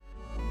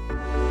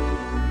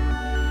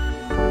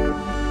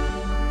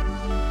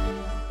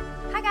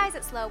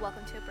it slow.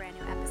 Welcome to a brand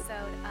new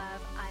episode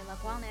of I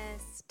Love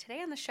Wellness.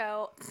 Today on the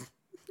show,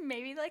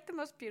 maybe like the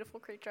most beautiful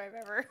creature I've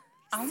ever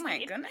Oh my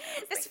seen. goodness.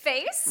 His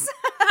face.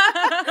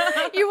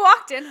 You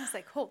walked in, I was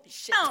like, holy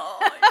shit. Oh,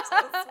 you're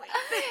so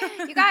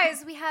sweet. You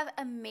guys, we have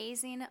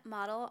amazing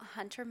model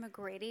Hunter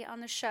McGrady on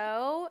the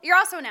show. You're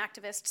also an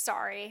activist,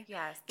 sorry.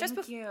 Yes, Just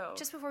thank you.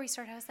 Just before we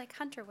started, I was like,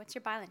 Hunter, what's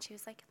your byline? She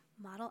was like,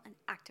 model and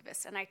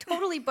activist. And I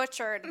totally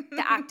butchered the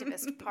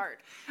activist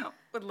part.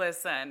 But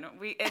listen,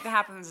 it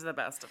happens to the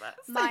best of us.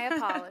 My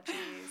apologies.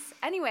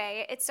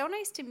 Anyway, it's so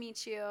nice to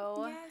meet you.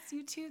 Yes,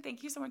 you too.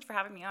 Thank you so much for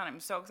having me on. I'm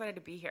so excited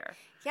to be here.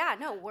 Yeah,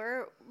 no,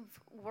 we're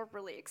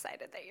really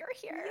excited that you're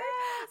here.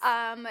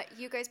 Yes.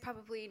 You guys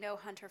probably know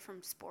Hunter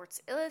from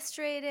Sports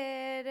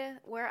Illustrated.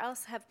 Where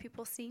else have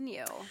people seen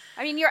you?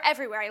 I mean, you're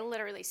everywhere. I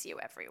literally see you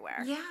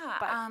everywhere. Yeah.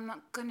 But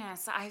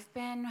Goodness, I've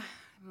been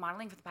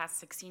modeling for the past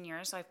 16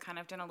 years, so I've kind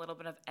of done a little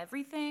bit of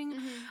everything.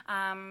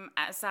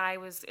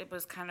 It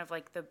was kind of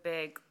like the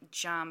big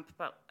jump,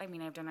 but I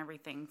mean, I've done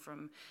everything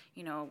from,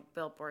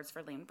 billboards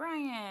for Lane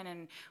Bryant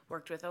and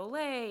worked with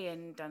Olay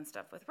and done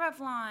stuff with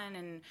Revlon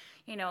and,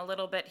 a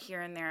little bit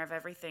here and there of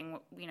everything,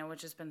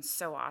 which has been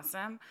so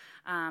awesome.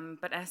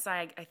 But SI,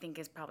 I think,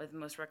 is probably the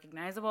most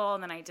recognizable.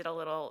 And then I did a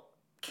little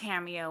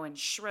cameo in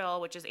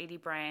Shrill, which is A.D.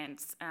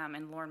 Bryant's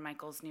and Lorne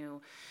Michaels'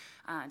 new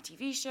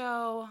TV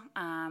show.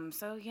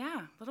 So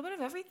yeah, a little bit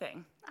of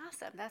everything.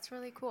 awesome. That's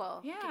really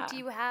cool. Yeah. Do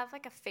you have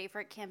like a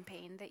favorite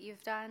campaign that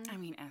you've done? I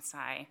mean,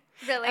 SI.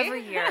 Really?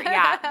 Every year,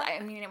 yeah. I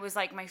mean, it was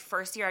like my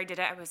first year I did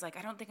it, I was like,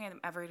 I don't think I'm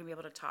ever going to be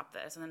able to top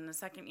this. And then the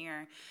second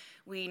year,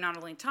 we not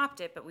only topped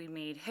it, but we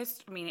made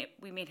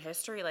we made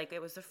history. Like,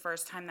 it was the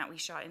first time that we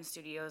shot in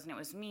studios, and it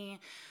was me,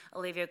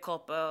 Olivia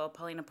Culpo,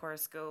 Paulina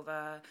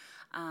Poroskova,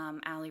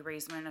 Allie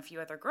Raisman, and a few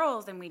other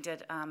girls. And we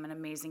did an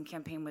amazing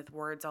campaign with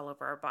words all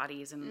over our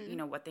bodies and,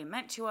 what they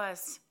meant to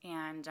us.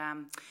 And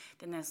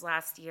then this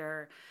last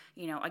year,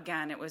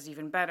 again, it was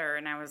even better.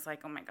 And I was like,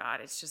 oh my God,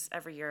 it's just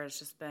every year it's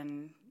just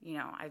been,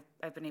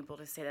 I've been able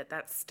to say that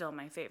that's still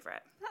my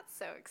favorite. That's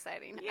so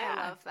exciting. Yeah.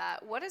 I love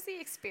that. What is the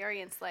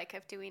experience like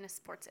of doing a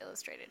Sports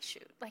Illustrated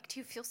shoot? Like, do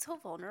you feel so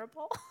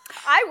vulnerable?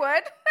 I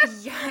would.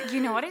 Yeah,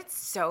 you know what? It's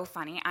so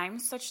funny. I'm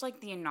such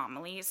like the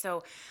anomaly.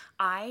 So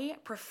I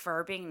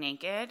prefer being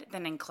naked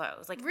than in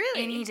clothes. Like,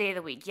 Really? any day of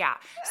the week. Yeah.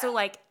 So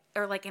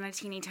or in a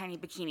teeny tiny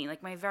bikini.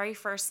 Like, my very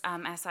first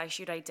SI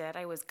shoot I did,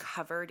 I was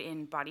covered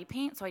in body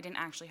paint, so I didn't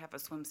actually have a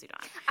swimsuit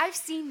on. I've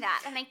seen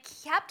that, and I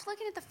kept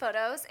looking at the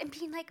photos and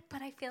being like,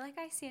 but I feel like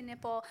I see a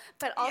nipple.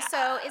 But also,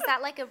 is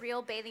that like a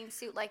real bathing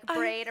suit, like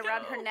braid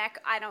around her neck?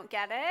 I don't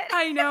get it.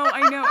 I know.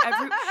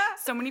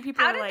 So many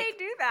people How are did like, they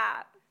do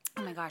that?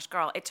 oh my gosh,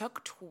 girl, it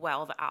took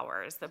 12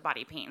 hours, the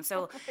body paint.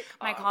 So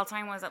my call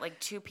time was at like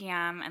 2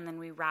 p.m. and then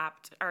we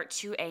wrapped, or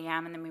 2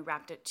 a.m. and then we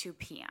wrapped at 2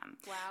 p.m.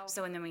 Wow.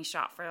 So, and then we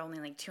shot for only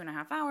like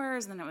 2.5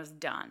 hours and then it was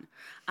done.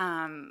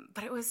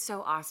 But it was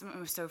so awesome. It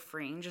was so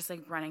freeing, just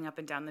like running up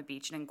and down the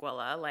beach in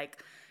Anguilla,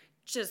 like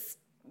just,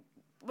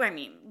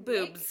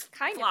 boobs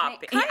Kind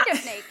flopping.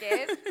 of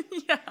naked.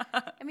 Yeah.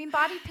 I mean,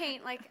 body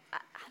paint, like,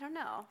 I don't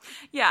know.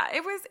 Yeah,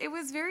 it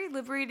was very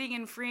liberating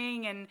and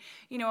freeing, and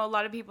a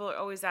lot of people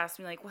always ask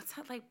me like, what's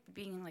that like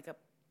being like a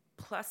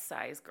plus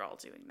size girl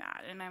doing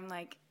that? And I'm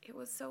like, it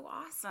was so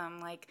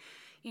awesome. Like,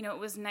 it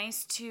was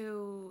nice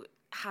to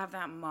have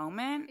that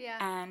moment. Yeah.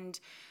 And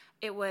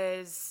it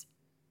was,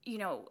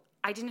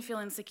 I didn't feel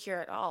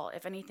insecure at all.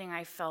 If anything,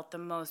 I felt the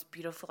most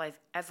beautiful I've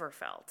ever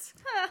felt.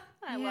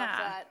 I love Yeah,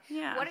 that.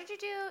 yeah. What did you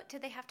do?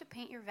 Did they have to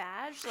paint your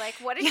vag? Like,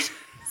 what did you...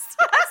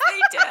 Yes,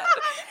 they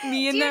did.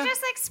 Me and Do you them.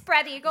 just like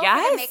spread eagle for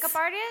Yes. the makeup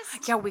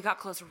artist? Yeah, we got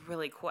close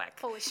really quick.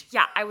 Holy shit.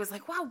 Yeah, I was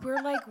like, wow, we're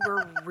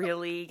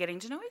really getting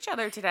to know each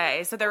other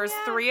today. So there was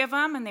Yeah. 3 of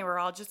them, and they were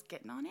all just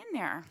getting on in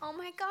there. Oh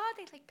my God,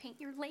 they like paint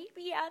your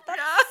labia.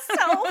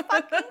 That's so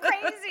fucking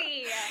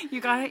crazy.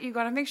 You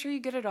gotta make sure you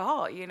get it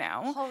all,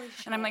 Holy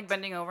shit. And I'm like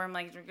bending over, I'm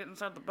like, you're getting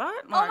inside the butt.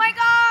 I'm Oh like, my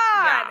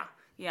God.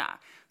 Yeah.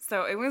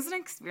 So it was an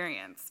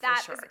experience.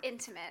 That for is sure.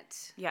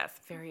 intimate. Yes,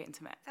 very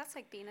intimate. That's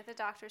like being at the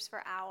doctor's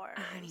for hours.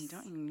 Honey,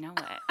 don't you know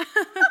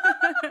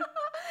it?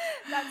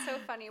 That's so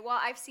funny. Well,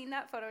 I've seen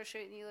that photo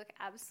shoot and you look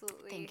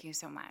absolutely Thank you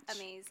so much.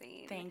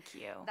 amazing. Thank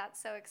you.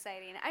 That's so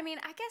exciting. I mean,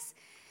 I guess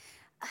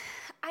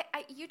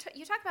you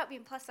talk about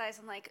being plus size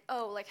and like,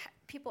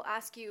 people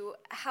ask you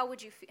how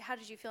did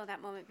you feel in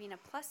that moment being a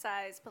plus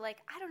size? But like,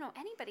 I don't know,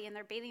 anybody in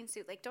their bathing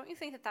suit, like, don't you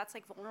think that that's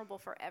like vulnerable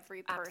for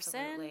every person?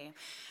 Absolutely.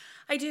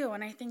 I do,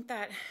 and I think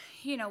that,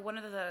 one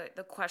of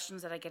the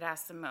questions that I get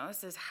asked the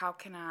most is how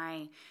can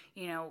I,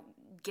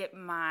 get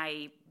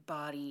my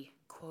body,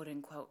 quote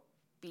unquote,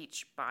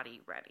 beach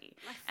body ready.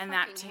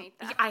 Hate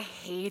that. I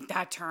hate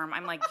that term.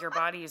 I'm like, your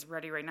body is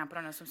ready right now. Put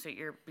on a swimsuit,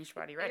 your beach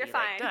body ready. You're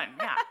fine. Like,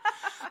 done.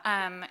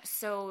 Yeah.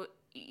 So,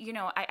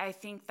 I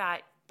think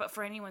that, but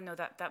for anyone though,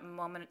 that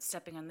moment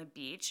stepping on the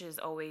beach is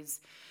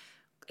always,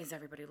 is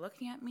everybody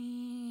looking at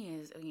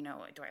me?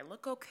 Do I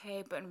look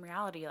okay? But in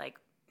reality, like,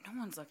 no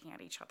one's looking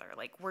at each other.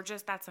 Like,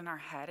 that's in our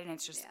head, and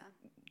it's just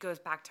goes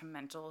back to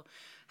mental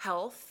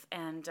health.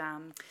 And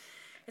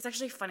It's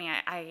actually funny.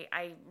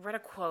 I read a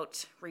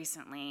quote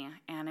recently,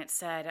 and it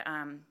said,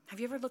 have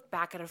you ever looked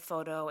back at a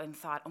photo and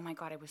thought, oh my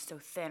God, I was so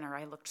thin, or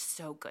I looked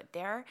so good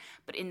there?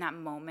 But in that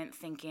moment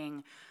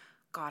thinking,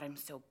 God, I'm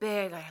so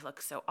big, I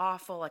look so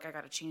awful, like I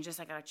gotta change this,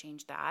 I gotta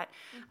change that.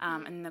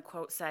 And the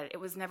quote said, it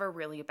was never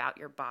really about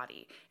your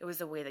body, it was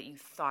the way that you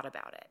thought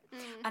about it.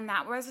 And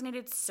that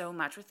resonated so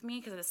much with me,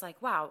 because it's like,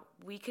 wow,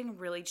 we can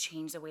really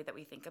change the way that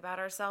we think about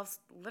ourselves.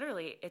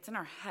 Literally, it's in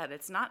our head.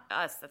 It's not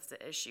us that's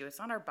the issue. It's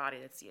not our body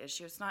that's the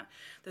issue. It's not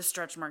the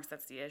stretch marks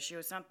that's the issue.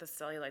 It's not the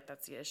cellulite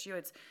that's the issue.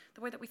 It's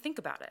the way that we think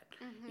about it,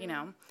 you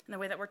know, and the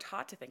way that we're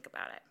taught to think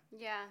about it.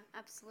 Yeah,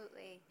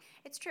 absolutely.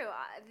 It's true.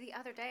 The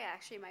other day,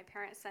 actually, my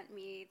parents sent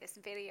me this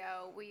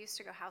video. We used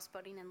to go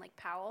houseboating in Lake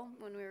Powell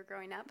when we were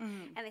growing up,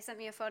 and they sent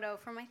me a photo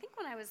from, I think,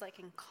 when I was like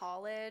in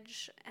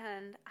college,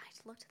 and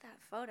I looked at that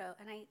photo,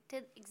 and I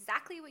did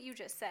exactly what you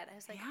just said. I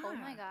was like, oh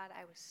my God,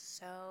 I was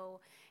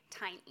so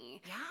tiny,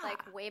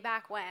 like way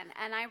back when.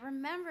 And I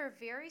remember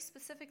very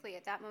specifically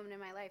at that moment in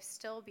my life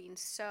still being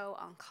so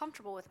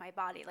uncomfortable with my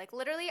body. Like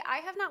literally, I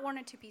have not worn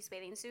a two-piece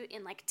bathing suit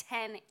in like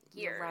 10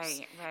 years.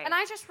 Right. And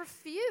I just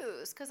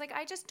refuse, because like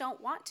I just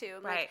don't want to.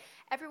 And, like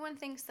everyone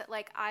thinks that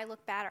like I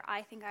look bad, or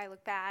I think I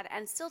look bad,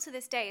 and still to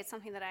this day it's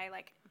something that I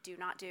like do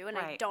not do, and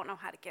I don't know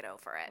how to get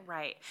over it.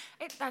 Right.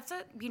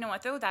 You know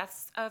what though?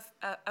 That's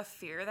a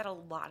fear that a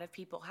lot of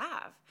people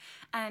have.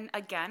 And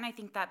again, I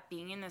think that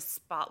being in the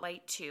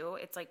spotlight too,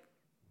 it's like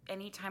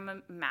anytime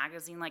a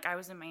magazine, like I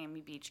was in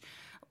Miami Beach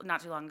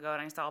not too long ago,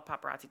 and I saw a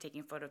paparazzi taking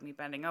a photo of me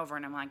bending over,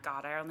 and I'm like,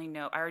 God, I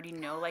already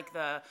know like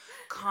the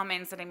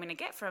comments that I'm going to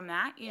get from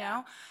that, you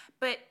know?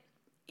 But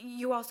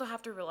you also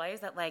have to realize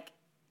that like,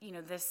 you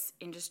know, this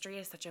industry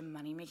is such a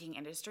money-making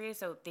industry,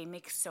 so they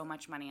make so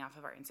much money off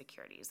of our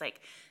insecurities.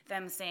 Like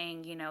them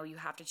saying, you know, you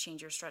have to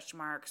change your stretch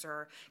marks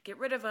or get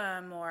rid of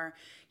them, or,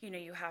 you know,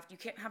 you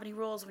can't have any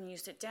rolls when you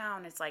sit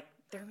down. It's like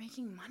they're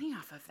making money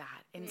off of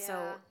that. And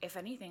so if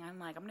anything, I'm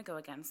like, I'm going to go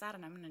against that,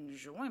 and I'm going to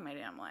enjoy my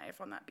damn life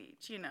on that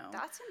beach, you know?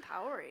 That's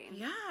empowering.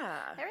 Yeah.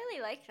 I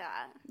really like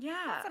that. Yeah.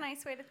 That's a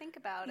nice way to think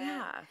about it.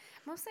 Yeah.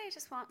 Mostly I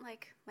just want,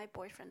 like, my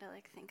boyfriend to,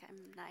 like, think I'm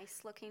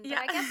nice looking. But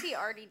I guess he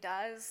already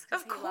does,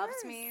 because he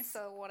loves me,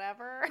 so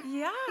whatever.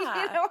 Yeah.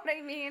 You know what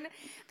I mean?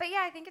 But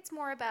yeah, I think it's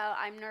more about,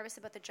 I'm nervous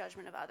about the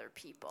judgment of other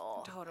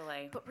people.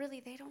 Totally. But really,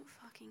 they don't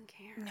fucking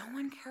care. No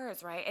one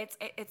cares, right?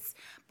 It's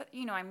but,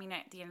 you know, I mean,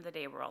 at the end of the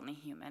day, we're only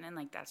human, and,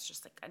 like, that's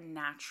just, like, a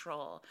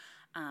natural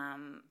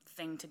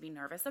thing to be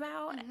nervous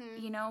about,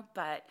 you know?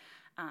 But,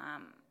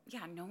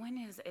 yeah, no one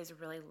is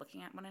really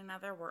looking at one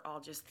another. We're all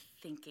just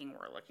thinking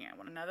we're looking at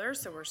one another,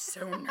 so we're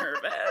so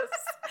nervous,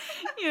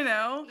 you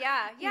know?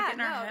 Yeah,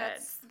 no,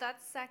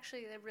 that's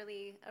actually a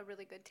really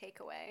good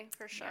takeaway,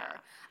 for sure.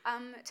 Yeah.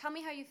 Tell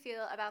me how you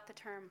feel about the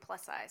term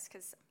plus size,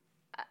 because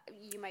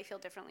you might feel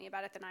differently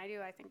about it than I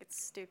do. I think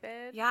it's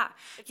stupid. Yeah.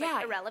 It's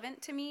like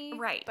irrelevant to me.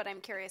 Right. But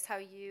I'm curious how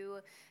you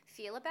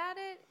feel about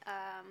it.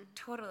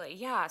 Totally.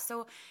 Yeah.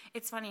 So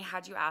it's funny,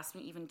 had you asked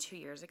me even 2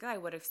 years ago, I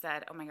would have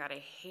said, oh my God, I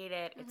hate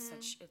it. It's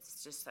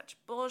just such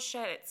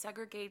bullshit. It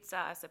segregates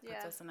us. It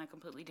puts us in a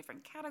completely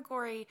different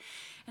category.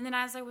 And then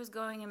as I was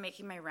going and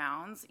making my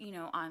rounds, you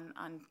know, on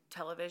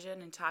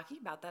television and talking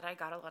about that, I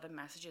got a lot of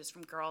messages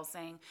from girls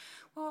saying,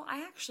 well,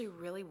 I actually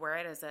really wear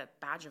it as a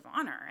badge of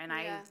honor. And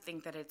I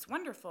think that it's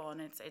wonderful,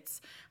 and it's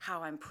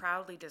how I'm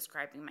proudly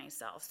describing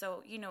myself.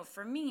 So, you know,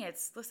 for me,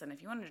 it's, listen,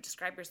 if you want to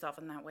describe yourself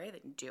in that way,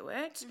 then do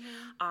it.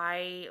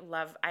 I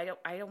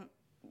don't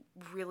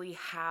really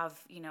have,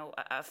 you know,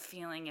 a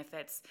feeling if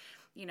it's,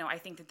 you know, I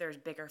think that there's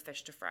bigger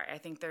fish to fry. I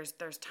think there's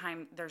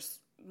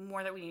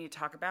more that we need to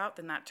talk about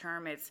than that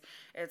term. It's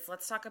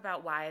let's talk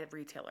about why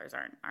retailers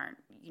aren't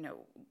you know,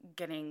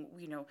 getting,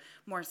 you know,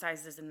 more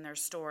sizes in their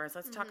stores.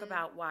 Let's talk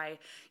about why,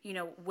 you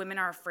know, women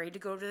are afraid to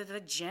go to the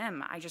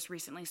gym. I just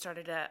recently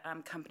started a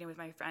company with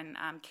my friend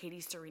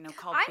Katie Serino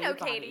called I know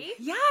Body. Katie.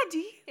 Yeah, do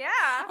you? Yeah.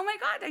 Oh my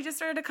God, I just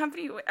started a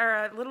company or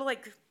a little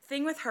like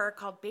thing with her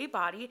called Babe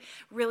Body,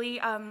 really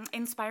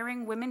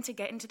inspiring women to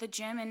get into the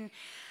gym and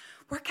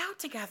work out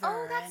together.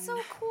 Oh, that's so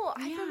cool.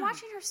 I've been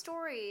watching her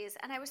stories,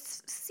 and I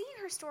was seeing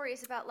her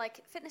stories about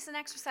like fitness and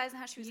exercise and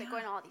how she was like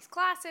going to all these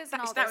classes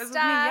and all this stuff. With me,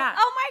 yeah.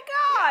 Oh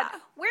my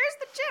God. Where's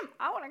the gym?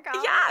 I want to go.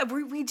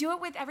 Yeah, we do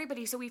it with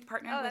everybody. So we've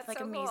partnered with like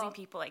so amazing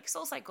people like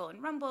SoulCycle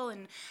and Rumble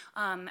and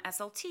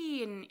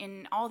SLT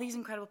and all these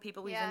incredible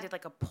people. We even did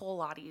like a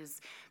Pilates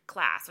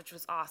class, which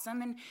was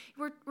awesome. And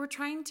we're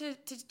trying to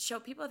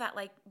show people that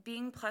like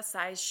being plus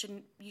size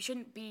you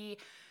shouldn't be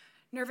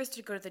nervous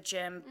to go to the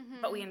gym,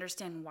 but we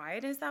understand why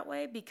it is that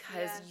way,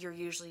 because you're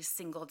usually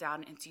singled out,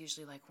 and it's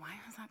usually like, why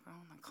is that girl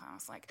in the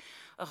class like,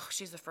 oh,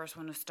 she's the first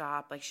one to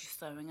stop, like she's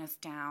slowing us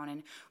down.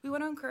 And we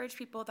want to encourage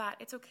people that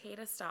it's okay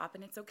to stop,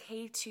 and it's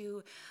okay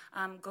to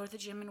go to the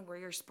gym and wear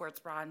your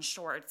sports bra and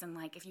shorts, and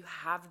like if you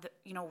have the,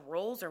 you know,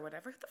 rolls or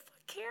whatever, the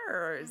fuck,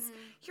 cares?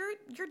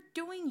 You're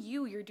doing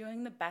you. You're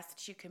doing the best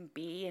that you can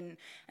be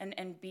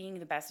and being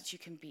the best that you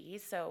can be.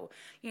 So,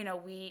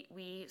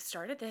 we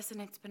started this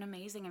and it's been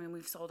amazing. I mean,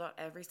 we've sold out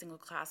every single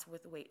class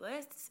with wait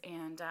lists,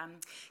 and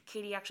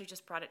Katie actually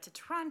just brought it to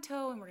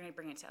Toronto, and we're going to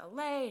bring it to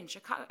LA and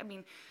Chicago. I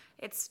mean,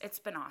 it's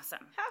been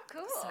awesome. How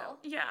cool. So,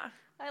 yeah.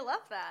 I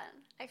love that.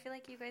 I feel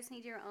like you guys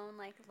need your own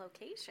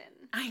location.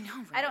 I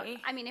know, right?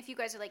 I mean, if you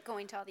guys are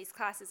going to all these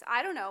classes,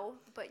 I don't know,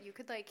 but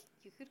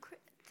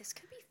this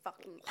could be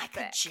fucking like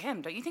epic. a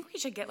gym. Don't you think we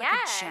should get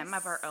Yes. a gym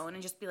of our own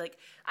and just be like,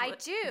 I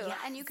do. Yes.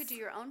 And you could do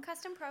your own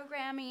custom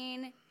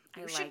programming.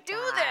 You I should like do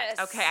that.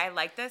 this. Okay, I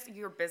like this.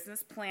 Your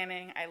business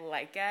planning, I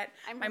like it.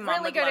 I'm My mom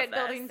really would good love at this.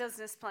 building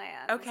business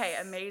plans. Okay,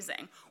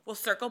 amazing. We'll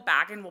circle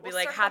back and we'll be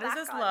like, circle how does back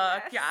this on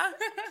look? this. Yeah.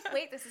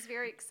 Wait, this is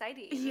very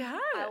exciting. Yes.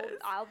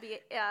 I'll be.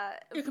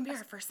 You can be our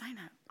first sign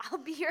up. I'll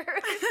be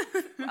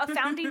a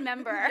founding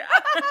member.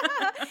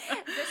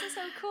 This is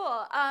so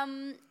cool.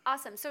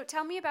 Awesome. So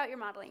tell me about your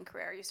modeling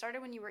career. You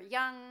started when you were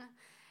young.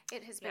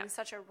 It has been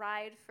such a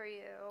ride for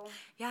you.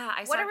 Yeah.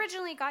 What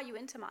originally got you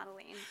into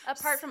modeling?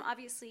 Apart from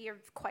obviously you're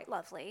quite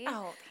lovely.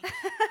 Oh,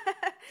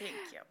 thank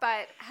you.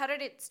 But how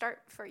did it start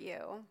for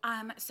you?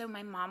 So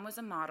my mom was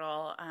a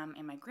model,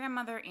 and my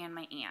grandmother and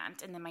my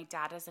aunt, and then my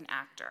dad is an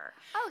actor.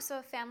 Oh, so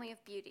a family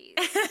of beauties.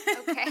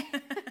 Okay.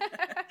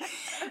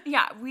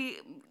 Yeah,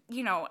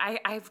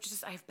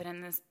 I've been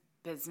in this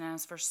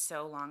business for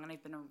so long, and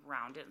I've been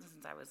around it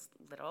since I was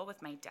little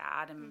with my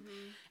dad and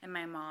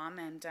my mom,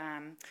 and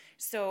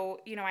so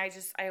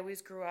I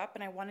always grew up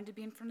and I wanted to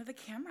be in front of the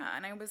camera,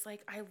 and I was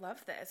like, I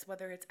love this,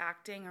 whether it's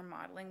acting or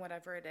modeling,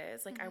 whatever it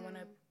is, I want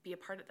to be a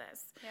part of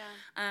this.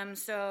 Yeah.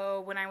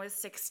 So when I was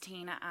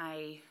 16,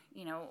 I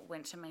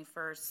went to my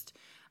first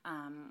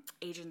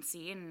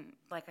agency, and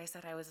like I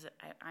said,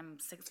 I'm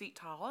 6 feet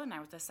tall, and I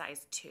was a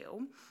size 2,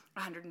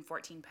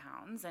 114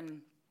 pounds,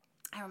 and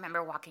I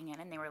remember walking in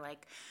and they were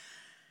like,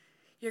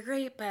 you're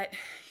great, but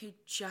you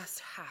just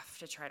have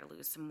to try to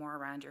lose some more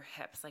around your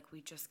hips. Like,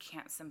 we just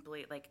can't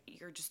simply,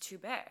 you're just too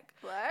big.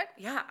 What?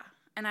 Yeah.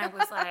 And I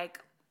was like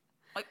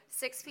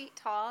 6 feet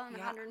tall and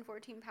Yeah.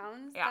 114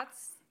 pounds? Yeah.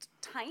 That's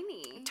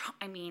tiny.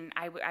 I mean,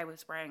 I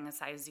was wearing a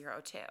size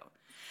 0 too.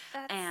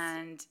 That's...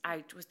 And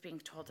I was being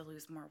told to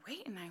lose more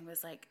weight, and I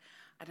was like,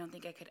 I don't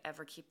think I could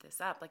ever keep this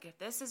up. Like, if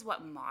this is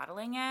what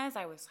modeling is,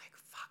 I was like,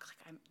 fuck,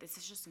 this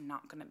is just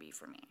not going to be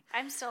for me.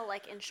 I'm still,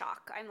 in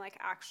shock. I'm,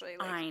 actually,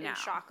 in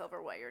shock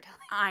over what you're telling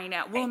me. I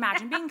know. Well,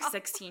 imagine being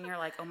 16, you're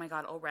like, oh my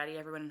God, already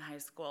everyone in high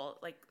school,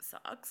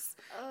 sucks,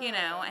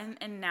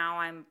 and now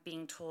I'm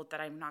being told that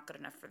I'm not good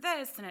enough for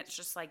this, and it's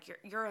just like,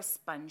 you're a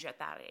sponge at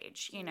that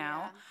age,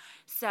 Yeah.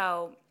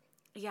 So,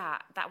 yeah,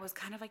 that was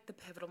kind of the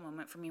pivotal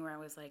moment for me where I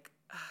was like,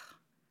 ugh,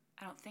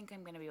 I don't think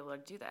I'm going to be able to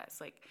do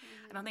this. I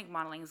don't think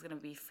modeling is going to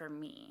be for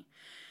me.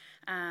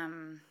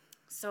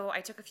 So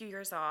I took a few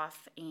years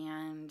off,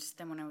 and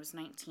then when I was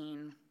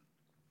 19,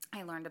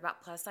 I learned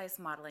about plus-size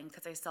modeling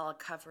because I saw a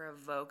cover of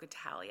Vogue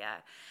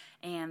Italia,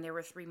 and there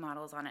were 3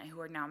 models on it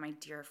who are now my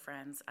dear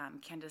friends,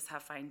 Candice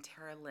Huffine,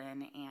 Tara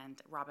Lynn, and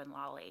Robin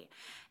Lawley,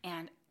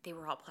 and they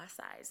were all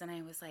plus-size, and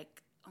I was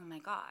like, oh my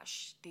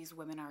gosh, these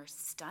women are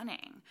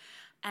stunning.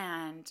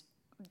 And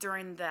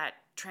during that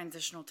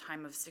transitional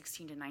time of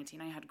 16 to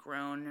 19, I had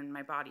grown and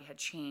my body had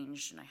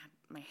changed, and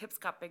my hips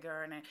got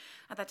bigger, and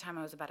at that time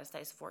I was about a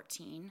size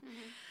 14.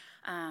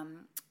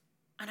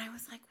 And I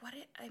was like,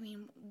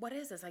 what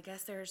is this? I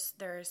guess there's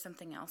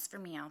something else for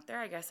me out there.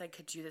 I guess I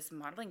could do this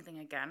modeling thing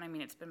again. I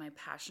mean, it's been my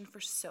passion for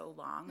so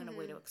long and a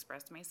way to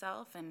express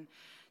myself. And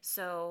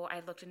so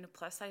I looked into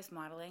plus-size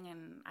modeling,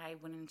 and I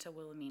went into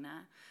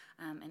Wilhelmina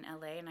in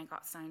LA, and I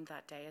got signed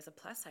that day as a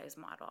plus-size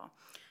model.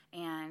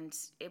 And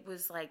it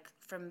was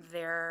from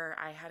there,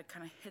 I had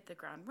kind of hit the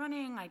ground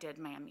running. I did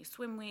Miami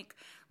Swim Week.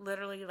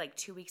 Literally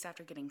 2 weeks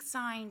after getting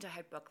signed, I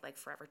had booked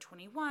Forever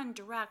 21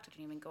 direct. I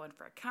didn't even go in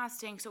for a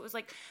casting. So it was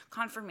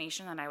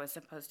confirmation that I was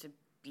supposed to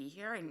be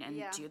here and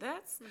do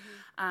this.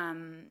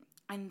 And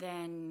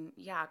then,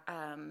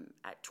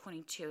 at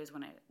 22 is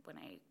when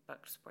I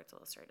booked Sports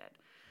Illustrated.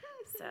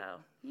 So,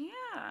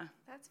 yeah.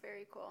 That's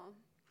very cool.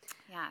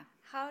 Yeah.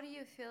 How do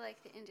you feel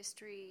like the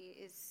industry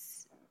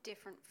is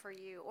different for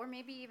you, or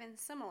maybe even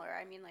similar?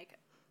 I mean,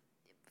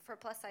 for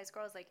plus-size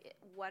girls,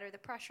 what are the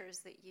pressures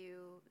that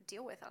you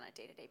deal with on a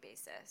day-to-day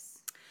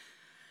basis?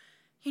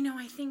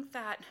 I think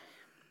that,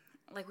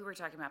 we were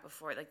talking about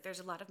before,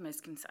 there's a lot of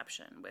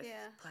misconception with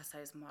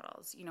plus-size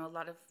models. A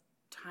lot of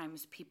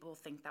times people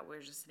think that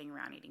we're just sitting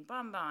around eating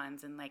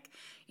bonbons and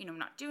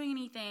not doing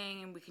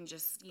anything, and we can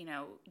just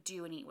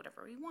do and eat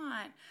whatever we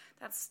want.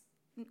 That's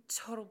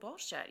total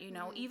bullshit.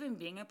 Even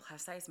being a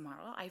plus size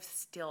model, I've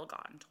still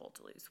gotten told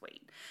to lose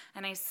weight,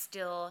 and I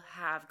still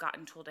have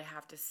gotten told I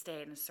have to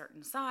stay in a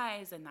certain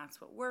size, and that's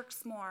what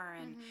works more.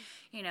 And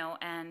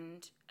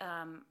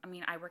I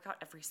mean, I work out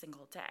every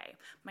single day.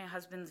 My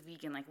husband's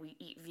vegan. We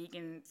eat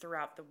vegan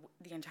throughout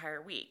the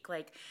entire week.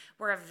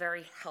 We're a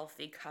very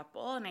healthy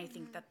couple, and I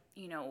think that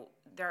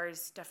there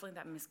is definitely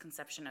that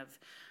misconception of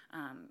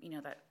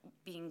that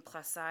being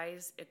plus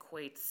size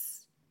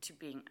equates to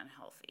being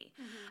unhealthy.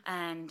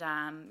 And,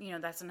 you know,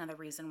 that's another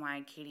reason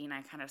why Katie and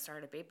I kind of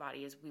started Babe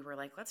Body is we were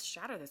like, let's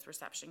shatter this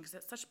perception because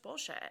it's such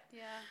bullshit.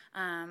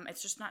 Yeah.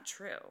 It's just not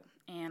true.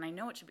 And I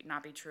know it should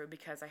not be true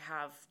because I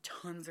have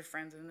tons of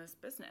friends in this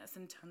business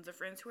and tons of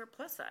friends who are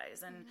plus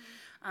size. And,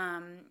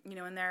 you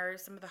know, and they're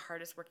some of the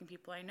hardest working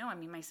people I know. I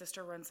mean, my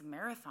sister runs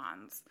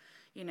marathons,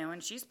 you know,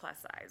 and she's plus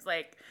size.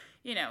 Like,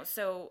 you know,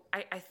 so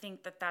I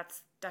think that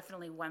that's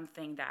definitely one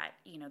thing that,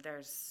 you know,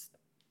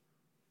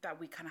 that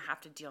we kind of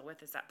have to deal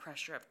with is that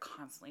pressure of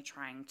constantly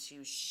trying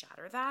to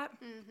shatter that.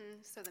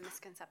 So the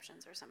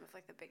misconceptions are some of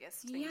like the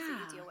biggest things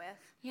that you deal with.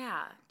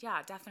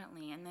 Yeah,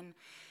 definitely. And then,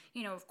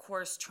 you know, of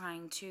course,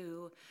 trying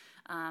to,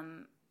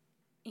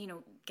 you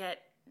know,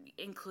 get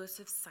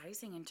inclusive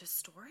sizing into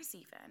stores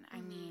even.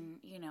 I mean,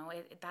 you know,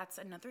 that's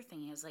another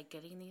thing is like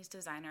getting these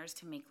designers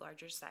to make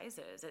larger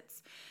sizes.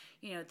 It's,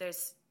 you know,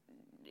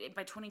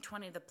 by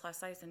 2020, the plus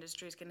size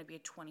industry is going to be a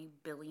 $20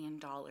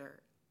 billion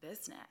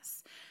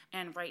business.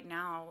 And right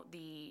now,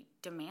 the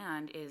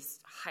demand is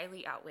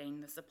highly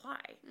outweighing the supply.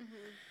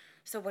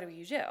 So what do?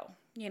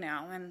 You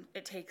know, and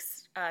it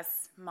takes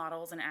us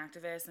models and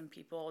activists and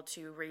people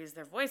to raise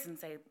their voice and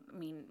say, I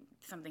mean,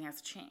 something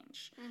has to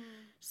change.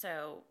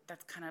 So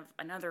that's kind of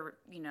another,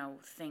 you know,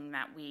 thing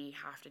that we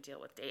have to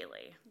deal with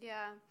daily.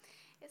 Yeah.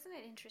 Isn't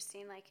it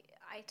interesting? Like,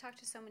 I talk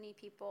to so many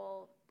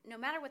people, no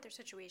matter what their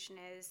situation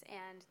is,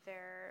 and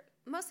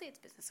mostly it's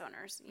business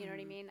owners, you know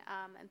what I mean?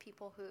 And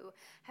people who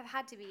have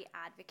had to be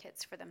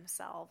advocates for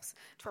themselves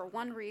for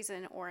one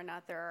reason or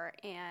another.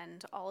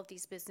 And all of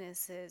these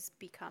businesses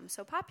become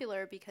so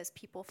popular because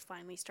people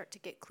finally start to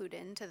get clued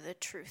into the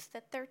truth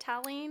that they're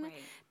telling. Right.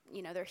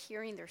 You know, they're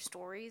hearing their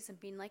stories and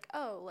being like,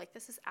 oh, like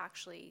this is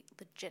actually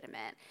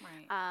legitimate.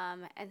 Right.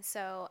 And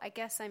so I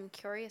guess I'm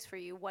curious for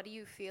you, what do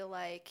you feel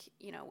like,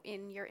 you know,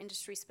 in your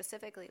industry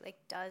specifically, like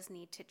does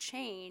need to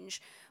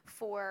change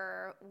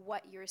for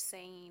what you're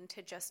saying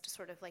to just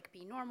sort of like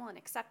be normal and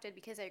accepted?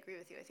 Because I agree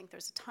with you. I think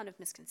there's a ton of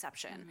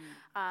misconception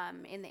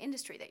in the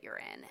industry that you're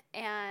in.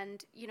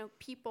 And, you know,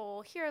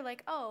 people hear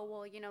like, oh,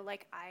 well, you know,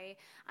 like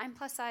I'm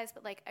plus size,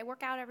 but like I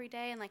work out every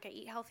day and like I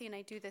eat healthy and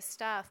I do this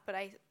stuff. But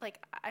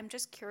I'm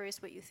just curious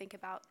what you think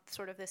about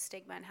sort of this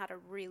stigma and how to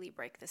really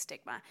break the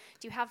stigma.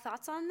 Do you have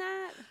thoughts on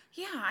that?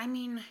 Yeah, I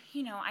mean,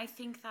 you know, I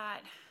think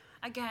that,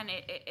 again,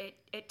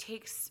 it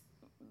takes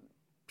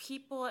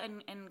people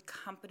and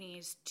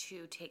companies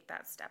to take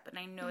that step. And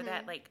I know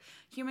that, like,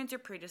 humans are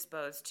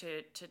predisposed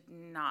to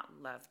not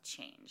love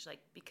change, like,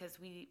 because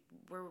we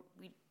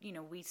you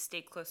know, we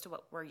stay close to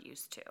what we're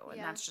used to, and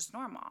that's just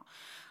normal.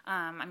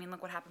 I mean,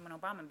 look what happened when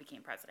Obama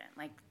became president.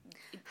 Like,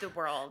 the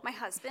world. My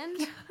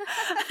husband.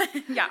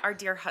 Yeah, our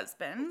dear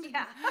husband.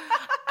 Yeah.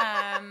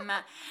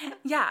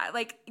 Yeah,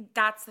 like,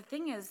 that's the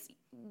thing is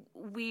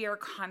we are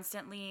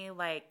constantly,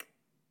 like,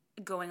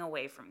 going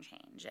away from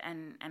change,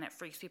 and it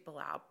freaks people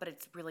out, but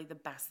it's really the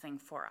best thing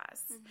for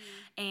us.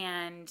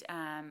 And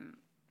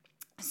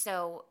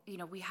so, you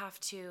know, we have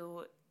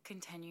to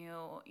continue,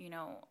 you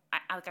know,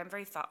 I'm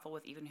very thoughtful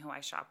with even who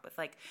I shop with.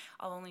 Like,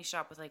 I'll only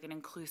shop with like an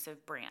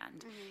inclusive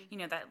brand, you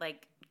know, that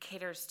like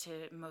caters to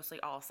mostly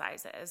all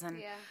sizes.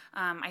 And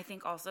I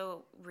think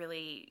also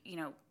really, you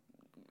know,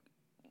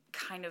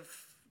 kind of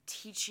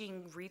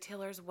teaching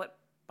retailers what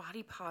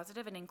body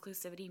positive and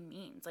inclusivity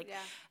means. Like,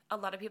 a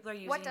lot of people are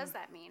using... What does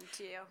that mean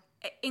to you?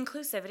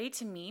 Inclusivity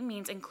to me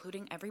means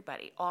including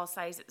everybody, all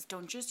sizes.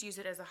 Don't just use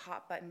it as a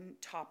hot button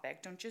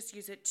topic. Don't just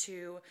use it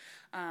to,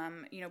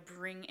 you know,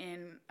 bring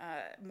in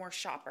more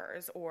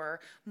shoppers or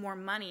more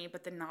money,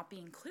 but then not be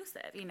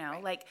inclusive, you know?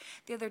 Right. Like,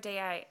 the other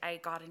day I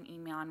got an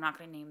email, I'm not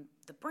going to name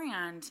the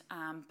brand,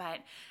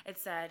 but it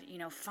said, you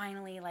know,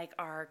 finally, like,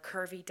 our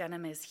curvy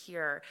denim is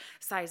here,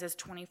 sizes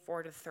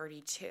 24 to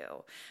 32.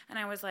 And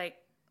I was like,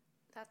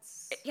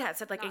 it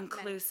said like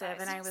inclusive,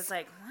 and I was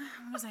like,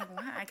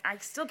 what? I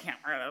still can't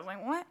wear that. I was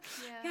like, what?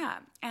 Yeah.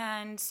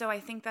 And so I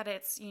think that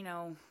it's, you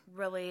know,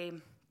 really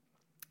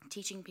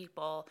teaching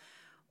people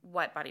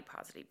what body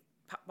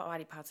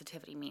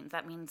positivity means.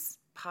 That means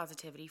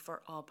positivity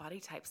for all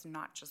body types,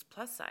 not just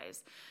plus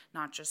size,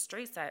 not just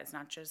straight size,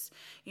 not just,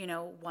 you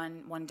know,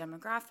 one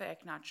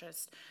demographic, not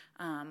just,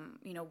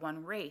 you know,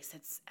 one race.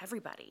 It's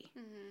everybody,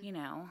 you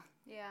know?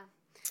 Yeah.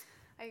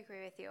 I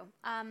agree with you.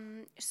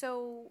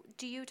 So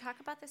do you talk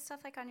about this stuff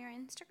like on your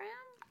Instagram?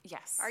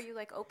 Yes. Are you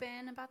like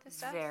open about this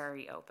stuff?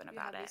 Very open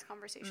about it. You have these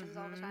conversations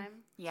all the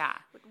time? Yeah.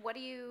 What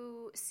do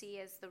you see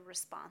as the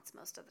response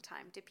most of the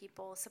time? Do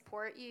people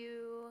support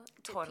you?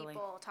 Totally. Do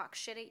people talk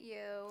shit at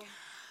you?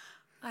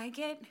 I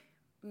get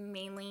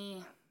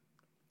mainly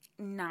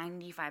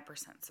 95%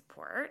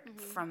 support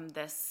from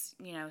this,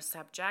 you know,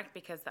 subject,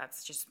 because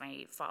that's just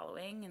my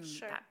following and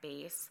that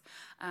base.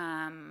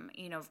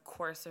 You know, of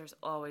course, there's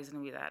always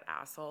going to be that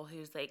asshole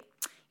who's like,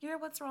 "You're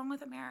what's wrong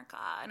with America?"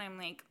 And I'm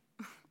like,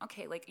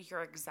 okay, like,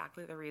 you're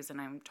exactly the reason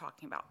I'm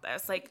talking about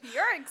this. Like,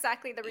 you're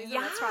exactly the reason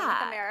what's wrong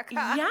with America.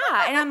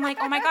 Yeah. And I'm like,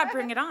 oh my God,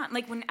 bring it on.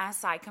 Like, when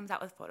SI comes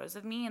out with photos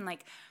of me and,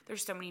 like,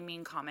 there's so many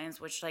mean comments,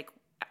 which, like,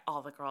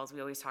 all the girls,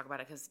 we always talk about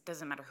it because it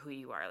doesn't matter who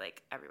you are.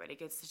 Like, everybody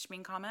gets such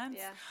mean comments.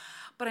 Yeah.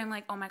 But I'm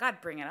like, oh my God,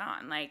 bring it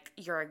on. Like,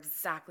 you're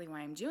exactly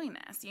why I'm doing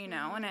this, you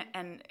know?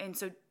 And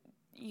so,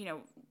 you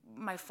know,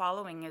 my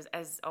following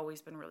has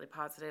always been really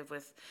positive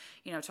with,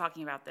 you know,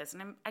 talking about this.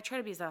 And I try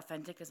to be as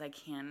authentic as I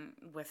can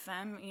with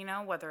them, you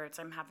know, whether it's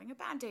I'm having a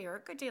bad day or a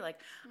good day.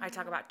 Like, I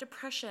talk about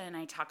depression,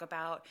 I talk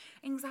about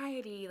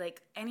anxiety,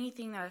 like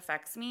anything that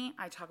affects me,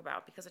 I talk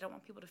about, because I don't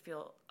want people to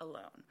feel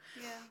alone.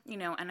 Yeah. You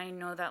know, and I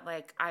know that,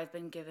 like, I've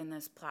been given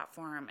this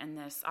platform and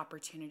this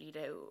opportunity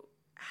to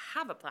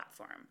have a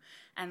platform.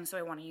 And so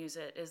I want to use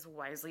it as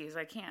wisely as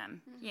I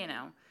can, you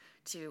know,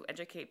 to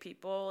educate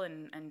people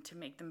and to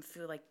make them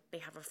feel like they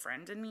have a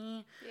friend in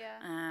me.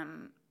 Yeah.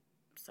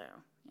 So,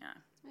 yeah.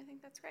 I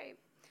think that's great.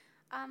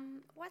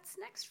 What's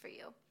next for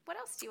you? What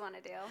else do you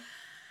want to do?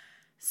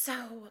 So,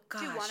 gosh.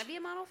 Do you want to be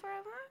a model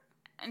forever?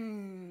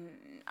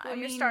 Well,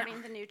 you're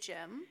starting the new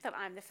gym that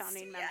I'm the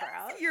founding member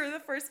of. You're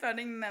the first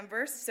founding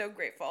member. So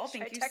grateful.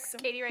 Thank you. Text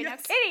Katie right now.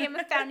 Katie, I'm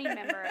a founding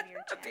member of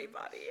your gym. A big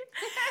body.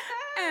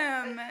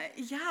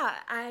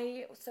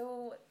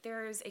 So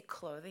there's a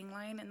clothing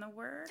line in the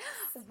works.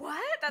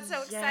 What? That's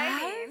so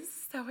exciting.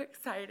 So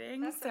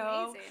exciting. That's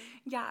amazing.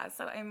 Yeah,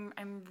 so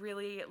I'm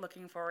really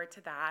looking forward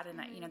to that,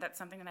 and you know, that's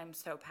something that I'm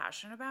so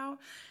passionate about.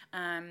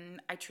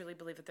 I truly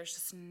believe that there's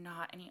just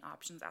not any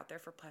options out there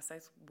for plus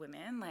size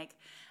women. Like,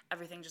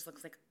 everything just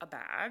looks like a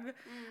bag.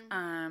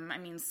 I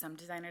mean, some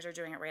designers are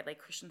doing it right, like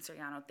Christian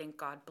Siriano. Thank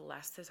God,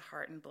 bless his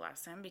heart and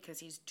bless him, because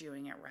he's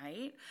doing it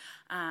right.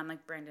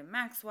 Like Brandon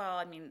Maxwell.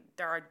 I mean,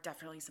 there are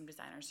definitely some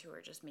designers who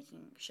are just making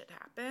shit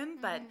happen.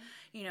 But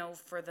you know,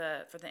 for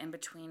the in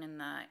between and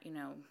the, you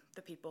know,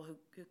 the people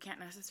who can't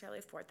necessarily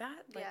afford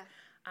that, like,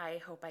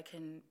 I hope I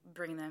can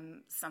bring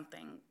them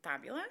something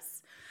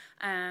fabulous.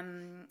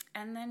 And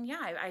then,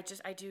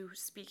 I do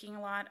speaking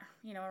a lot,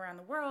 you know, around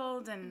the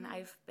world, and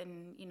I've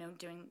been, you know,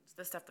 doing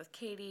the stuff with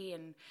Katie,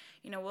 and,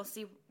 you know, we'll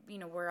see, you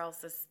know, where else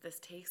this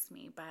takes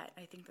me, but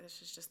I think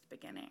this is just the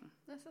beginning.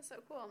 This is so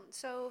cool.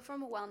 So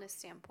from a wellness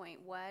standpoint,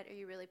 what are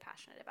you really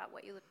passionate about?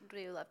 What you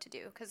really love to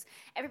do? Because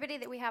everybody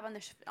that we have on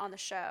the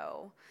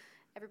show,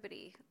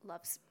 everybody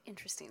loves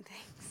interesting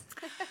things.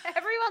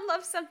 Everyone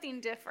loves something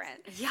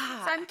different.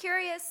 Yeah. So I'm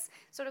curious,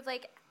 sort of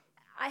like,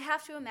 I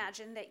have to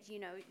imagine that, you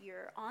know,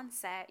 you're on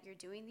set, you're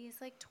doing these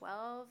like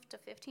 12 to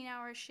 15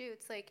 hour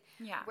shoots. Like,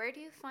 where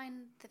do you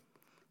find the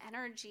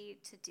energy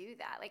to do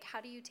that? Like,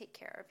 how do you take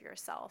care of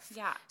yourself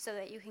so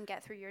that you can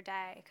get through your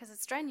day? Because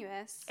it's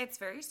strenuous. It's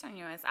very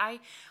strenuous.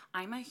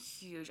 I'm a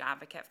huge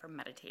advocate for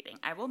meditating.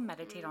 I will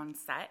meditate on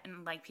set,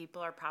 and like,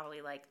 people are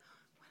probably like,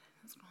 what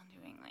is this girl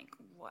doing? Like,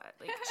 what?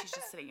 Like, she's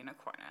just sitting in a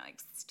corner, like,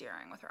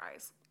 staring with her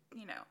eyes,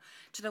 you know,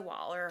 to the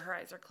wall, or her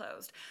eyes are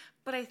closed.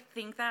 But I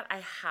think that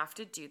I have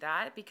to do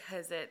that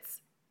because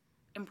it's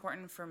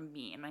important for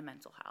me and my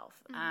mental health.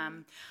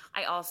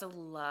 I also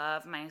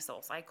love my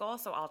Soul Cycle,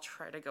 so I'll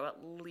try to go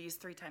at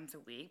least 3 times a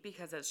week,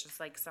 because it's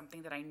just like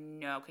something that I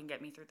know can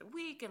get me through the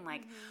week, and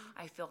like,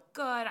 I feel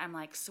good. I'm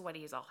like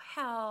sweaty as all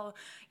hell,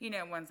 you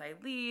know, once I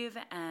leave,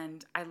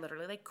 and I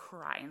literally like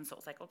cry in Soul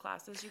Cycle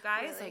classes, you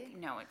guys. Really? Like,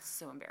 no, it's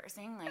so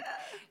embarrassing. Like,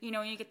 you know,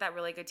 when you get that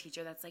really good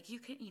teacher that's like, you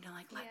can, you know,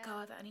 like, let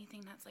go of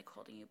anything that's like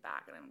holding you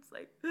back, and I'm just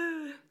like,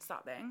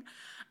 sobbing.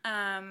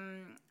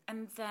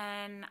 And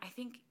then I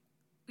think,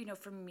 you know,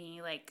 for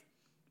me, like,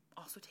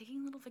 also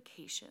taking little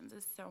vacations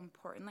is so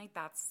important. Like,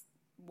 that's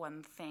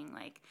one thing,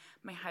 like,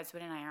 my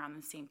husband and I are on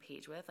the same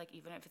page with, like,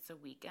 even if it's a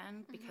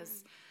weekend,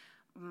 because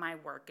my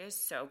work is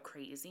so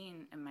crazy,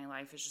 and my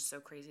life is just so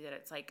crazy that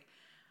it's like,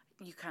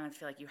 you kind of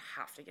feel like you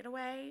have to get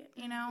away,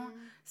 you know?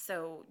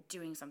 So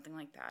doing something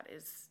like that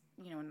is,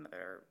 you know,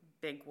 another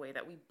big way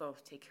that we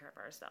both take care of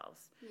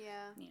ourselves.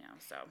 Yeah. You know,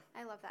 so.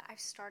 I love that. I've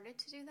started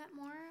to do that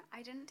more.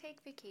 I didn't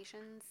take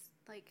vacations,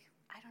 like,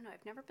 I don't know.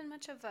 I've never been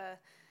much of a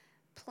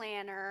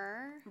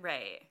planner.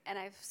 Right. And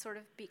I've sort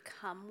of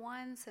become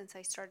one since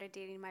I started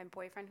dating my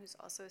boyfriend, who's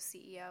also a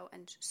CEO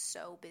and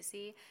so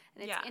busy.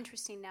 And it's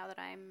interesting now that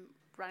I'm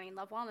running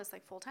Love Wellness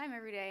like full time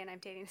every day, and I'm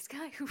dating this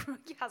guy who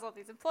has all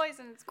these employees,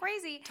 and it's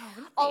crazy.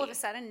 Totally. All of a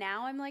sudden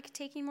now I'm like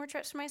taking more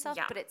trips for myself,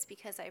 but it's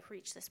because I've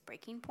reached this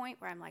breaking point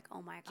where I'm like,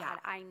 oh my God,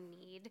 I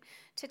need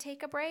to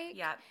take a break.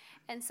 Yeah.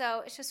 And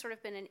so it's just sort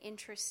of been an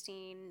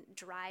interesting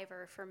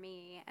driver for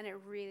me, and it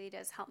really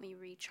does help me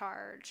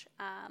recharge.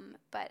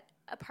 But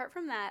apart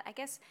from that, I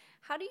guess,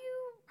 how do you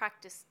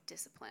practice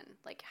discipline?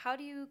 Like, how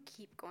do you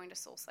keep going to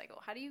Soul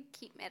Cycle? How do you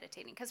keep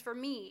meditating? Because for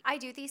me, I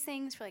do these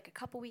things for like a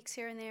couple weeks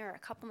here and there, or a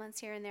couple months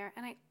here and there,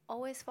 and I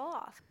always fall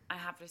off. I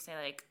have to say,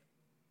 like,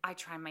 I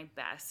try my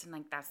best, and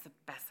like, that's the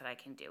best that I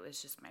can do,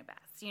 is just my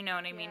best. You know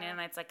what I mean? And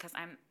it's like, because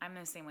I'm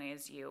the same way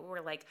as you.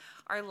 We're like,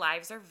 our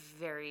lives are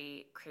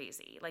very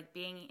crazy. Like,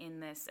 being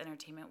in this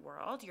entertainment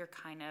world, you're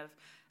kind of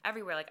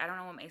everywhere. Like, I don't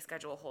know what my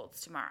schedule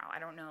holds tomorrow. I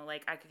don't know,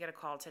 like, I could get a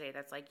call today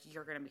that's like,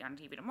 you're going to be on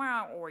TV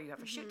tomorrow, or you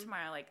have a shoot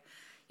tomorrow. Like,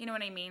 you know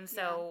what I mean?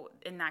 So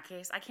in that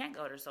case, I can't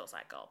go to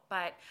SoulCycle,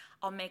 but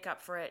I'll make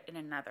up for it in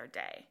another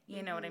day.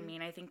 You know what I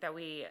mean? I think that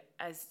we,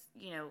 as,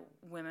 you know,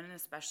 women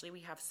especially, we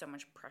have so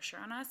much pressure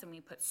on us, and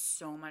we put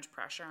so much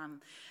pressure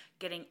on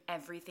getting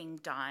everything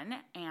done.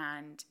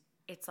 And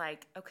it's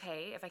like,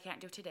 okay, if I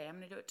can't do it today, I'm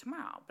going to do it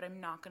tomorrow, but I'm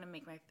not going to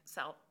make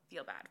myself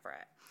feel bad for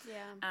it.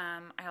 Yeah.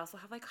 I also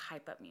have like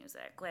hype up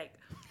music. Like,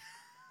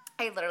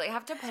 I literally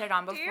have to put it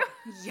on before.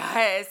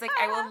 Yes. Like,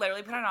 I will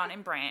literally put it on,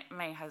 and Brant,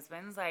 my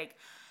husband's like,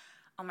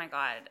 oh my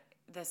God,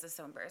 this is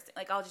so embarrassing.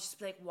 Like, I'll just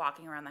be like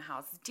walking around the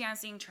house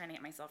dancing, trying to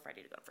get myself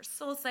ready to go for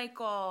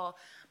SoulCycle.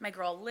 My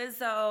girl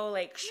Lizzo,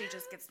 like, she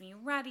just gets me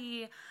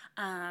ready.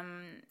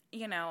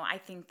 You know, I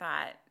think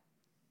that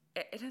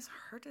it is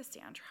hard to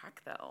stay on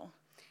track, though.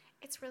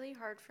 It's really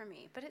hard for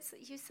me. But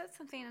you said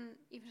something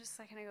even just a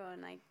second ago,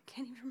 and I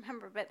can't even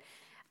remember. But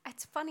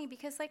it's funny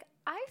because, like,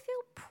 I feel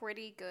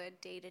pretty good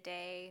day to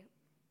day.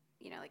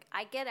 You know, like,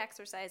 I get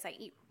exercise. I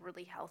eat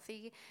really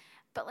healthy.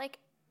 But, like,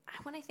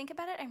 when I think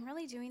about it, I'm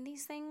really doing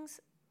these things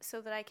so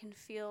that I can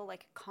feel,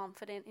 like,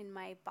 confident in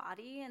my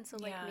body. And so,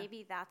 like,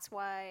 maybe that's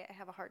why I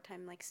have a hard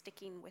time, like,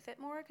 sticking with it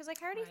more. Because, like,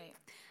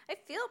 I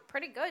feel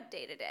pretty good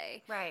day to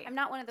day. Right. I'm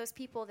not one of those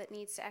people that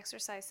needs to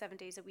exercise 7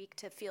 days a week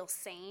to feel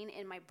sane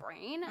in my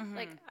brain.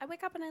 Like, I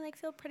wake up and I, like,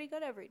 feel pretty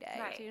good every day.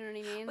 Right. Do you know what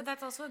I mean? But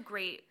that's also a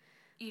great,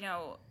 you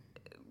know,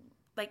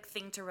 like,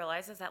 thing to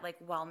realize is that,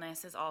 like,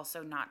 wellness is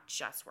also not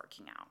just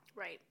working out.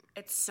 Right.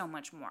 It's so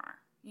much more.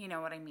 You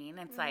know what I mean?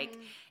 It's like,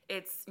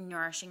 it's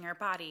nourishing your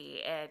body.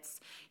 It's,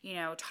 you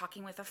know,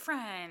 talking with a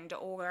friend,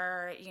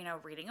 or, you know,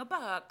 reading a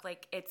book.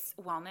 Like,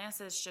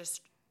 wellness is just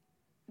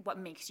what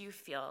makes you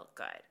feel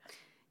good.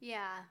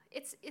 Yeah,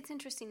 it's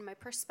interesting. My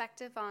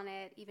perspective on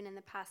it, even in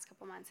the past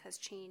couple months, has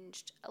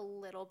changed a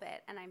little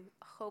bit, and I'm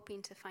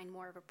hoping to find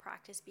more of a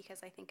practice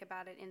because I think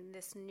about it in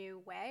this new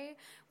way.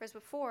 Whereas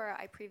before,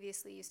 I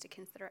previously used to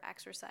consider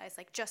exercise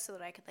like just so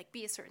that I could like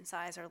be a certain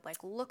size or like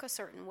look a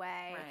certain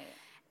way. Right.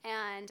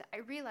 And I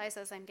realize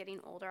as I'm getting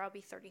older, I'll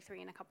be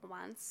 33 in a couple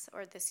months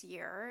or this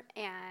year,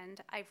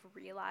 and I've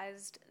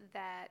realized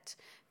that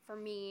for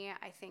me,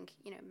 I think,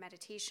 you know,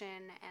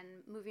 meditation and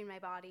moving my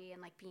body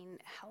and like being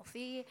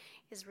healthy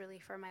is really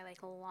for my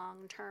like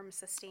long-term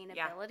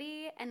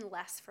sustainability and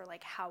less for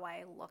like how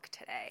I look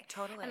today.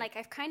 Totally. And like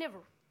I've kind of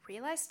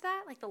realized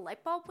that, like the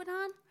light bulb went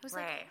on. I was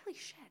like, holy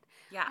shit.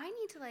 Yeah. I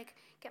need to like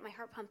get my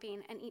heart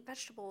pumping and eat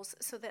vegetables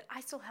so that I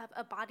still have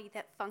a body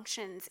that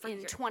functions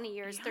in 20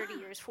 years, 30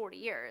 years, 40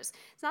 years.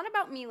 It's not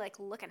about me like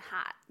looking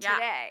hot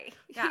today.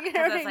 Yeah, you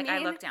know what it's I like mean? I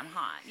look damn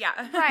hot.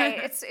 Yeah.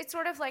 Right. It's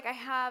sort of like I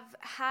have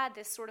had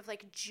this sort of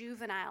like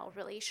juvenile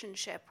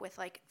relationship with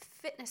like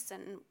fitness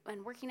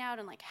and working out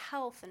and like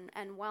health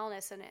and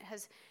wellness, and it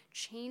has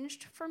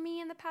changed for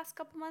me in the past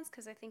couple months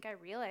because I think I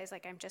realize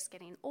like I'm just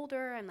getting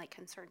older. I'm like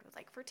concerned with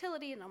like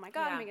fertility and oh my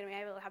God, am I going to be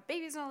able to have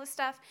babies and all this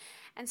stuff?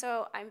 And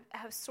so I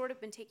have sort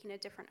of been taking a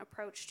different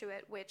approach to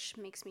it, which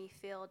makes me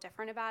feel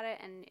different about it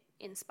and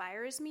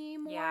inspires me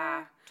more.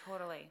 Yeah,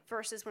 totally.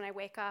 Versus when I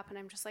wake up and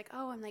I'm just like,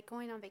 oh, I'm like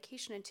going on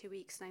vacation in 2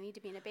 weeks and I need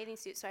to be in a bathing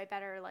suit, so I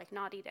better like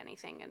not eat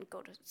anything and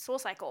go to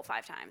SoulCycle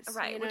 5 times.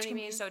 Right, you know which can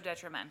be so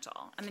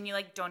detrimental. And then you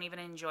like don't even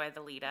enjoy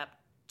the lead up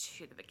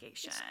to the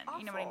vacation.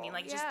 You know what I mean?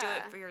 Like just do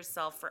it for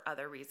yourself for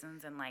other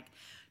reasons and like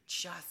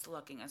just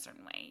looking a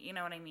certain way. You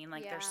know what I mean?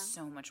 Like there's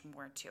so much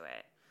more to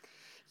it.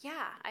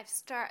 Yeah,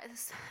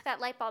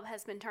 that light bulb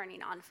has been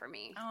turning on for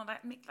me. Oh,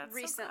 that's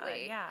recently. So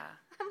good. Yeah.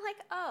 I'm like,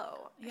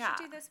 oh, I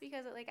should do this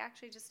because it like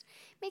actually just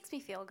makes me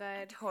feel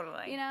good.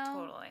 Totally. You know?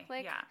 Totally.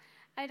 Like, yeah.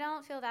 I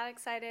don't feel that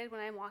excited when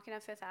I'm walking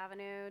up Fifth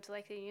Avenue to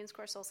like the Union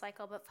Square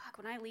SoulCycle, but fuck,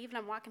 when I leave and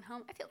I'm walking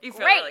home, I feel great. You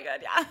feel really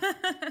good,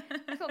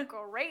 yeah. I feel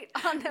great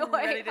on the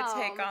way ready to home.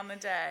 take on the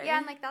day. Yeah,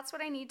 and like that's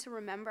what I need to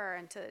remember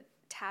and to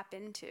tap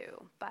into,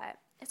 but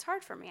it's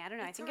hard for me. I don't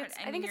know. I think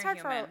it's hard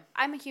for.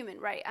 I'm a human,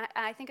 right?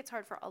 I think it's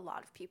hard for a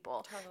lot of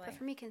people. Totally. But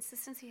for me,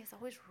 consistency has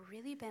always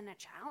really been a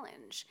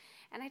challenge,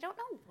 and I don't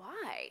know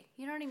why.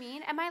 You know what I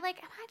mean? Am I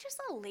just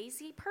a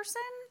lazy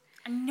person?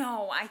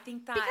 No, I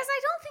think that because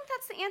I don't think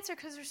that's the answer.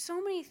 Because there's so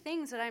many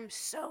things that I'm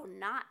so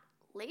not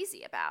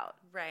lazy about.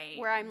 Right.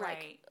 Where I'm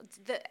like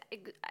the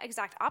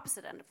exact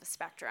opposite end of the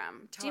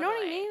spectrum. Totally. Do you know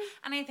what I mean?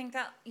 And I think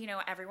that, you know,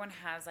 everyone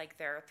has like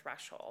their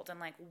threshold and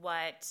like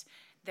what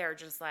they're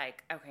just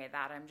like, okay,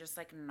 that I'm just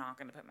like not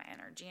going to put my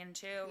energy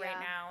into right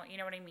now. You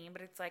know what I mean?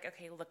 But it's like,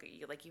 okay, look at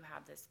you. Like you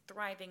have this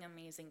thriving,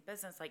 amazing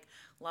business, like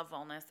Love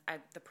Wellness.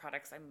 The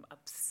products I'm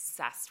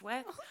obsessed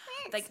with. Oh,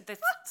 thanks. Like the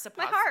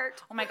my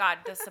heart. Oh my God.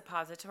 The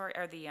suppository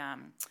or the,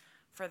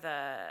 for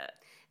the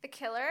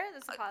killer,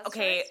 the suppositories.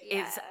 Okay.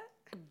 It's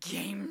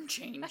game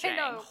changing. I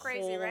know,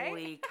 crazy, right?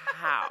 Holy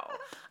cow!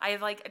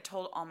 I've like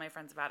told all my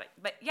friends about it,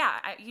 but yeah,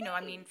 I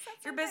mean,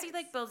 you're busy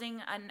like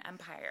building an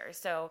empire,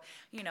 so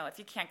you know if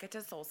you can't get to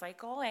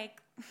SoulCycle,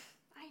 like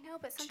I know,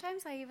 but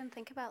sometimes I even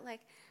think about,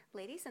 like,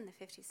 ladies in the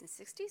 50s and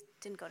 60s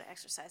didn't go to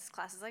exercise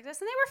classes like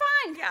this, and they were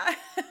fine.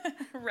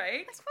 Yeah.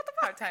 Right? Like, what the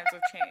How fuck? times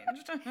have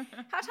changed.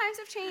 How times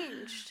have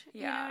changed.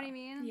 You know Yeah. what I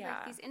mean? Yeah.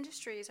 Like, these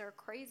industries are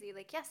crazy.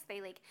 Like, yes,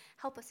 they, like,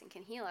 help us and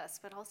can heal us,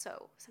 but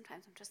also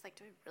sometimes I'm just like,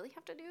 do I really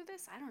have to do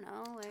this? I don't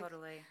know. Like,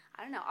 Totally.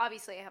 I don't know.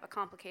 Obviously, I have a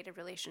complicated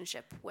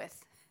relationship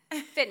with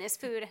fitness,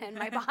 food, and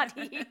my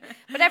body,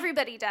 but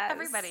everybody does.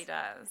 Everybody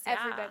does.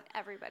 Yeah.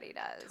 Everybody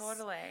does.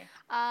 Totally.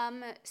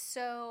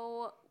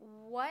 So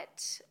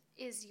what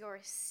is your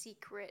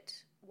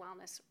secret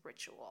wellness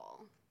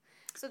ritual?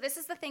 So this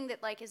is the thing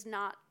that, like, is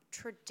not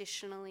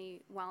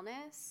traditionally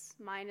wellness.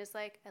 Mine is,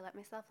 like, I let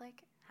myself,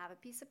 like, have a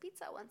piece of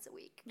pizza once a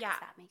week. 'Cause Yeah.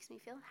 that makes me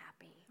feel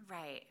happy.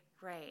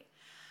 Right.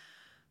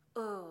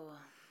 Oh.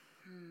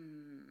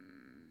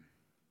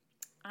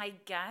 I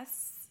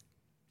guess,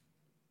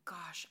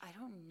 gosh, I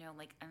don't know,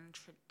 like,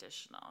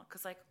 untraditional,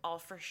 because, like, I'll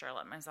for sure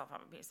let myself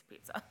have a piece of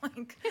pizza.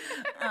 Like,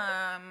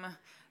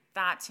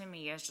 that to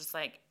me is just,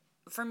 like,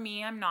 for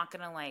me, I'm not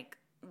going to, like,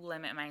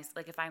 limit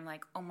like, if I'm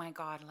like, oh my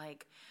God,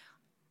 like,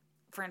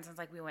 for instance,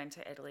 like, we went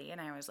to Italy, and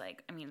I was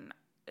like, I mean,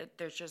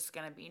 there's just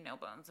going to be no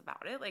bones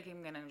about it. Like,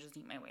 I'm going to just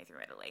eat my way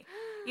through Italy.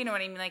 You know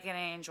what I mean? Like, and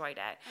I enjoyed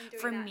it. I'm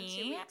doing For that me,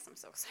 in 2 weeks. I'm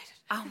so excited.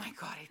 oh my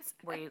God,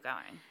 where are you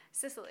going?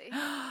 Sicily.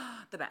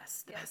 The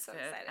best Yeah, I'm best so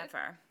food excited.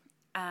 ever.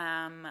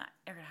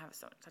 You're gonna have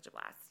such a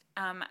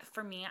blast.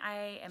 For me,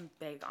 I am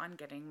big on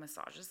getting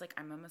massages. Like,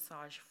 I'm a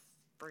massage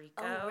freako.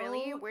 Oh,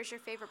 really? Where's your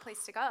favorite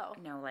place to go?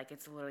 No, like,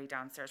 it's literally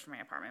downstairs from my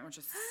apartment, which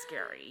is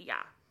scary.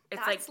 Yeah. It's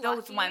That's like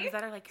those lucky. ones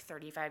that are like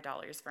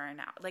 $35 for an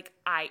hour. Like,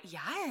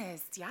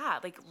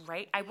 like,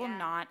 right? I will Yeah.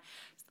 not,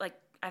 like,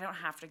 I don't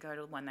have to go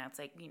to one that's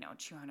like, you know,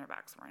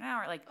 $200 for an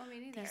hour. Like, Oh, me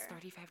neither. these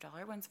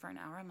 $35 ones for an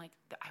hour, I'm like,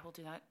 I will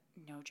do that,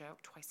 no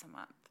joke, twice a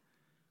month.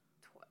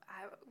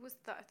 I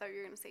thought you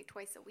were going to say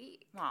twice a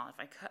week. Well, if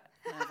I could,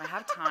 if I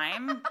have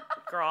time,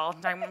 girl,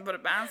 time won't put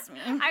it past me.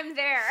 I'm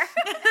there.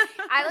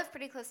 I live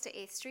pretty close to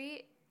 8th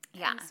Street.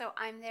 Yeah. And so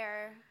I'm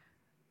there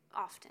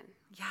often.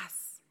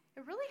 Yes.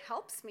 It really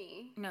helps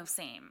me. No,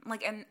 same.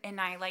 Like,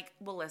 and I, like,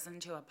 will listen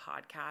to a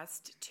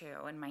podcast,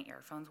 too, in my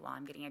earphones while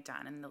I'm getting it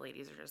done, and the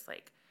ladies are just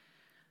like,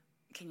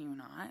 can you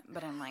not?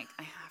 But I'm like,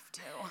 I have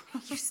to.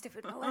 You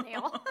stupid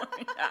millennial.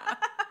 Yeah.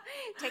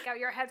 Take out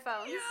your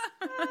headphones.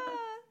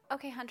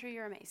 Okay, Hunter,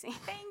 you're amazing.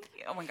 Thank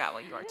you. Oh, my God,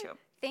 well, you are, too.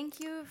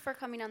 Thank you for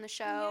coming on the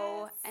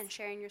show Yes. and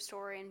sharing your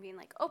story and being,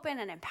 like, open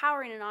and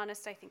empowering and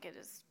honest. I think it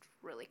is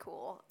really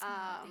cool.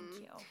 Thank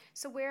you.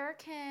 So where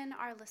can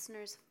our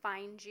listeners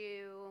find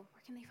you?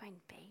 Where can they find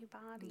Babe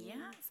Body?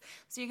 Yes.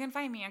 So you can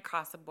find me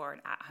across the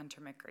board at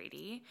Hunter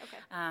McGrady. Okay.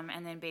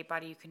 And then Babe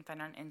Body you can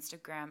find on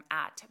Instagram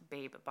at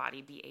Babe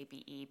Body,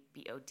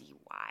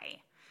 BABEBODY.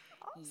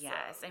 Awesome.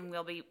 Yes, and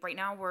right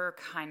now we're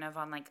kind of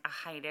on, like, a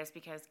hiatus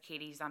because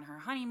Katie's on her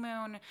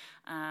honeymoon.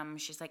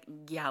 She's, like,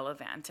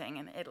 gallivanting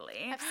in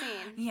Italy. I've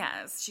seen.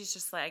 Yes, she's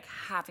just, like,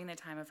 having the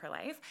time of her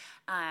life.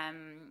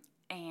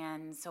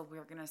 And so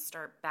we're going to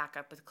start back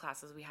up with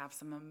classes. We have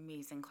some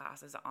amazing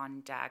classes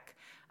on deck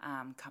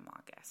come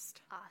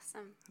August.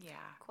 Awesome. Yeah.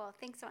 Cool.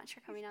 Thanks so much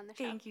for coming on the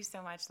show. Thank you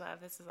so much, love.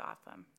 This is awesome.